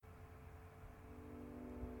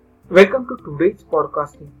Welcome to today's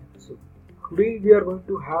podcasting episode. Today we are going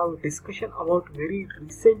to have a discussion about very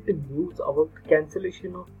recent news about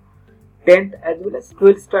cancellation of 10th as well as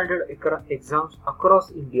 12th standard exams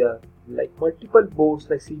across India. Like multiple boards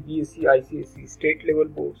like CBSE, ICSE, state level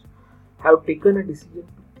boards have taken a decision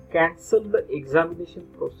to cancel the examination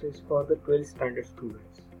process for the 12th standard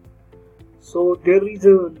students. So there is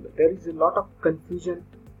a lot of confusion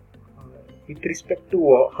with respect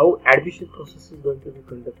to how admission process is going to be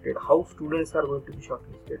conducted, how students are going to be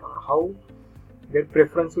shortlisted, or how their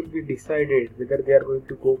preference will be decided, whether they are going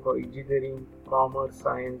to go for engineering, commerce,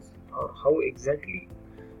 science, or how exactly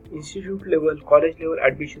institute level, college level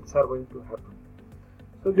admissions are going to happen.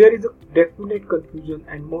 So there is a definite confusion,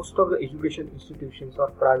 and most of the education institutions or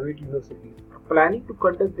private universities are planning to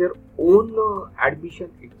conduct their own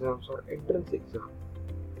admission exams or entrance exams.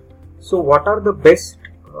 So what are the best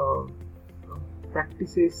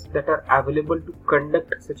practices that are available to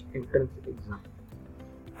conduct such entrance exam?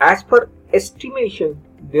 As per estimation,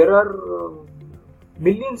 there are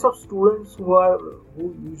millions of students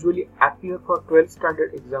who usually appear for 12th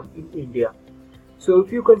standard exam in India. So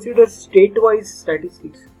if you consider state-wise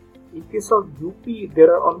statistics, in case of UP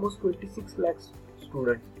there are almost 26 lakhs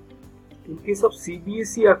students. In case of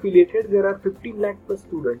CBSE affiliated, there are 15 lakh plus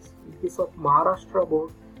students. In case of Maharashtra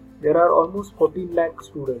board, there are almost 14 lakh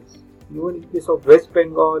students. Even in case of West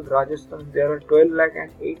Bengal, Rajasthan, there are 12 lakh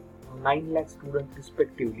and 9 lakh students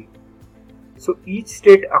respectively. So each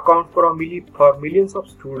state accounts for millions of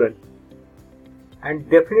students, and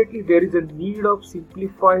definitely there is a need of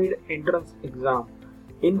simplified entrance exam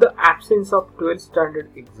in the absence of 12th standard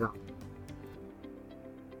exam.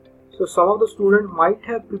 So some of the students might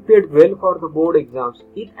have prepared well for the board exams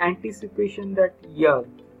in anticipation that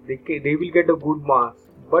they will get a good marks,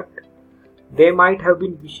 but they might have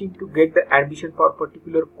been wishing to get the admission for a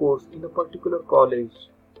particular course in a particular college,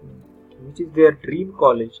 which is their dream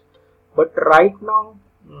college. But right now,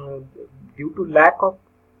 due to lack of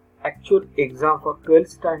actual exam for 12th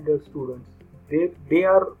standard students,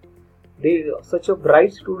 such a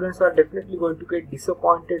bright students are definitely going to get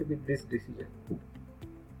disappointed with this decision.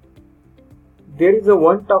 There is a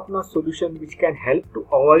one top-notch solution which can help to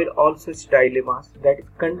avoid all such dilemmas, that is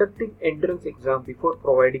conducting entrance exam before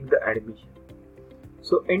providing the admission.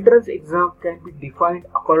 So entrance exam can be defined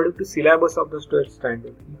according to syllabus of the 12th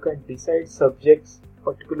standard. You can decide subjects,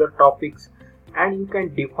 particular topics, and you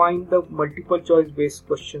can define the multiple choice based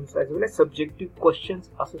questions as well as subjective questions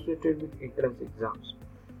associated with entrance exams.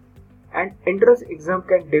 And entrance exam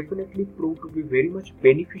can definitely prove to be very much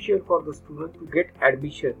beneficial for the student to get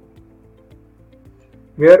admission,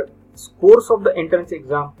 where scores of the entrance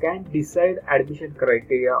exam can decide admission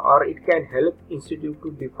criteria, or it can help institute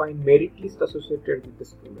to define merit list associated with the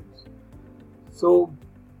students. So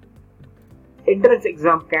entrance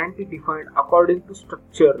exam can be defined according to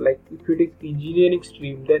structure, like if it is engineering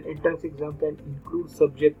stream, then entrance exam can include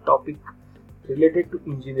subject topic related to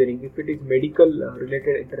engineering. If it is medical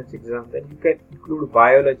related entrance exam, then you can include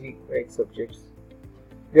biology subjects.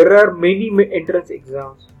 There are many entrance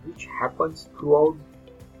exams which happens throughout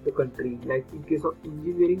the country. Like in case of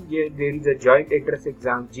engineering, there is a joint entrance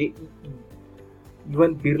exam, JEE.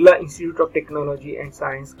 Even Birla Institute of Technology and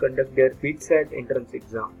Science conduct their BITSAT entrance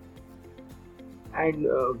exam, and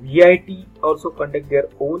VIT also conduct their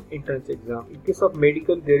own entrance exam. In case of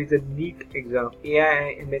medical, there is a NEET exam,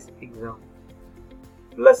 AIIMS exam,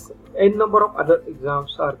 plus n number of other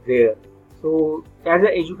exams are there. So as an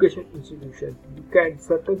education institution, you can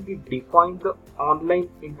certainly define the online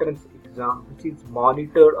entrance exam, which is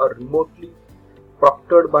monitored or remotely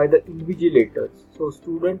proctored by the invigilators. So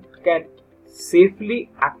students can safely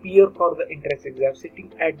appear for the entrance exam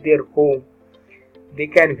sitting at their home. They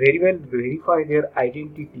can very well verify their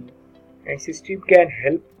identity, and system can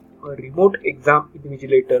help a remote exam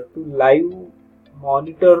invigilator to live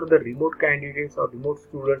monitor the remote candidates or remote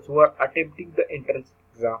students who are attempting the entrance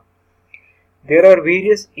exam. There are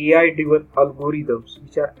various AI-driven algorithms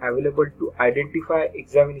which are available to identify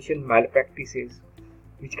examination malpractices,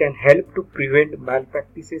 which can help to prevent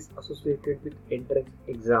malpractices associated with entrance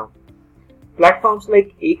exam. Platforms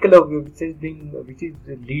like Eklavya, which is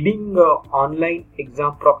the leading online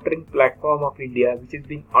exam proctoring platform of India, which is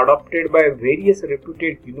being adopted by various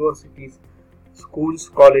reputed universities, schools,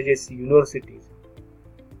 colleges, universities,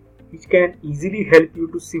 which can easily help you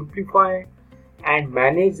to simplify and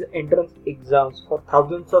manage entrance exams for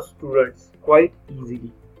thousands of students quite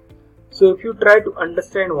easily. So if you try to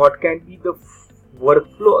understand what can be the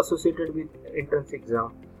workflow associated with entrance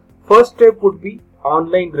exam, first step would be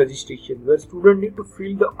online registration, where students need to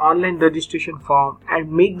fill the online registration form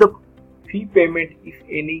and make the fee payment if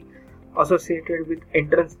any associated with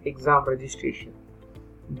entrance exam registration.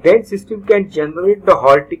 Then system can generate the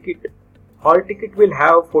hall ticket. Hall ticket will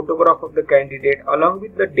have a photograph of the candidate along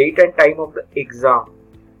with the date and time of the exam.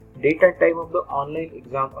 Date and time of the online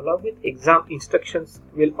exam along with exam instructions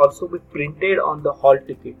will also be printed on the hall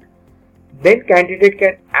ticket. Then candidate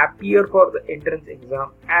can appear for the entrance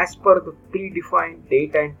exam as per the predefined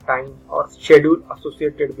date and time or schedule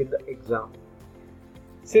associated with the exam.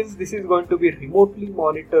 Since this is going to be remotely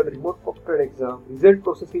monitored, remote proctored exam, result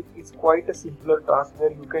processing is quite a simpler task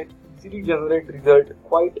where you can easily generate result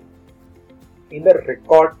quite in a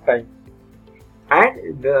record time.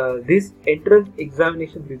 And this entrance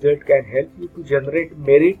examination result can help you to generate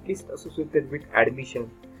merit list associated with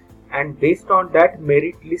admission. And based on that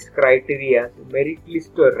merit list criteria, merit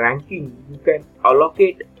list ranking, you can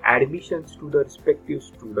allocate admissions to the respective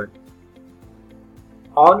student.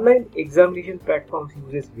 Online examination platforms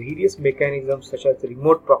uses various mechanisms such as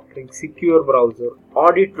remote proctoring, secure browser,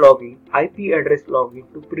 audit login, IP address login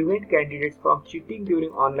to prevent candidates from cheating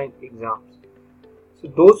during online exams. So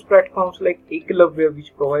those platforms like Ekalavya,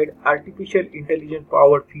 which provide artificial intelligence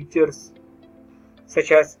powered features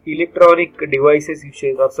such as electronic devices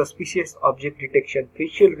usage or suspicious object detection,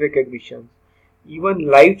 facial recognition, even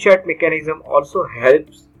live chat mechanism also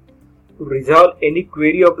helps to resolve any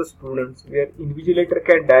query of the students, where invigilator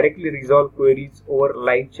can directly resolve queries over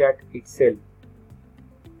live chat itself.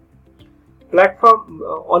 Platform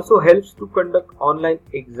also helps to conduct online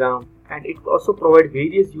exam, and it also provides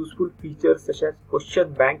various useful features such as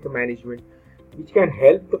question bank management, which can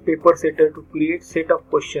help the paper setter to create set of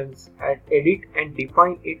questions and edit and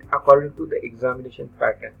define it according to the examination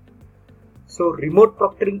pattern. So remote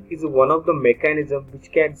proctoring is one of the mechanisms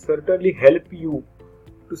which can certainly help you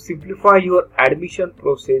to simplify your admission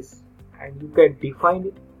process, and you can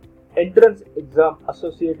define entrance exam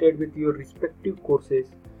associated with your respective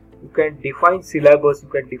courses. You can define syllabus, you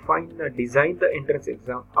can design the entrance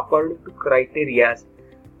exam according to criteria,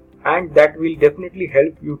 and that will definitely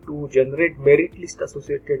help you to generate merit list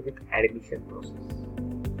associated with admission process.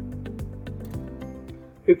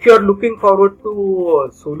 If you are looking forward to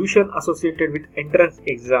a solution associated with entrance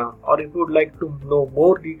exam, or if you would like to know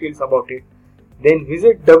more details about it, then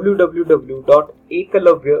visit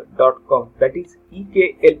www.ekalavya.com, that is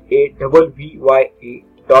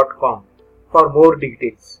EKLAVVYA.com, for more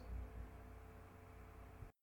details.